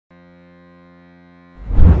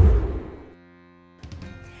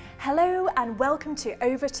Hello and welcome to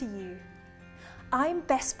Over to You. I'm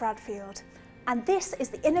Bess Bradfield and this is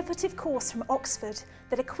the innovative course from Oxford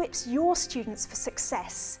that equips your students for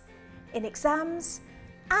success in exams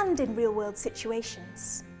and in real-world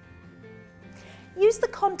situations. Use the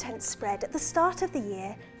content spread at the start of the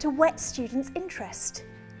year to whet students' interest.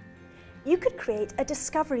 You could create a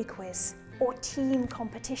discovery quiz or team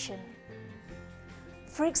competition.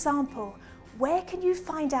 For example, where can you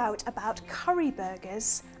find out about curry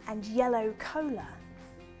burgers and yellow cola?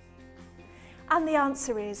 And the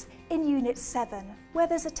answer is in Unit 7, where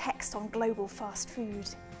there's a text on global fast food.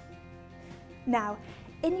 Now,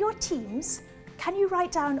 in your teams, can you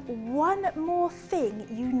write down one more thing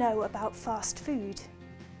you know about fast food?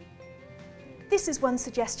 This is one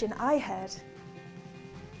suggestion I heard.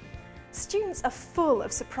 Students are full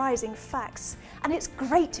of surprising facts, and it's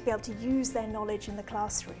great to be able to use their knowledge in the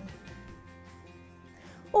classroom.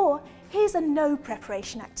 Or here's a no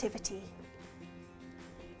preparation activity.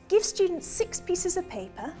 Give students 6 pieces of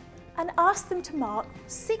paper and ask them to mark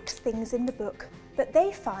 6 things in the book that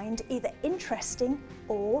they find either interesting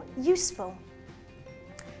or useful.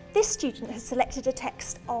 This student has selected a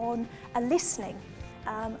text on a listening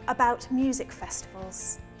about music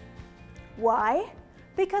festivals. Why?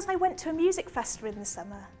 Because I went to a music festival in the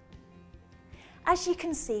summer. As you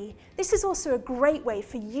can see, this is also a great way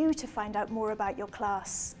for you to find out more about your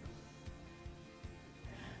class.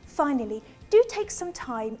 Finally, do take some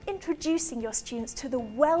time introducing your students to the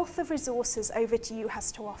wealth of resources Over to You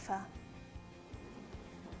has to offer.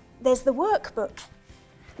 There's the workbook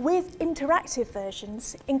with interactive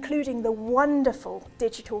versions, including the wonderful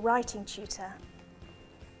digital writing tutor.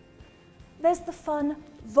 There's the fun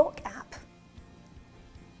Voc app.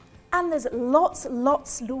 And there's lots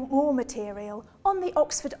more material on the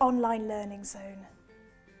Oxford Online Learning Zone.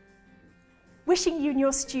 Wishing you and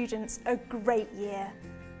your students a great year.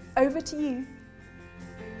 Over to you.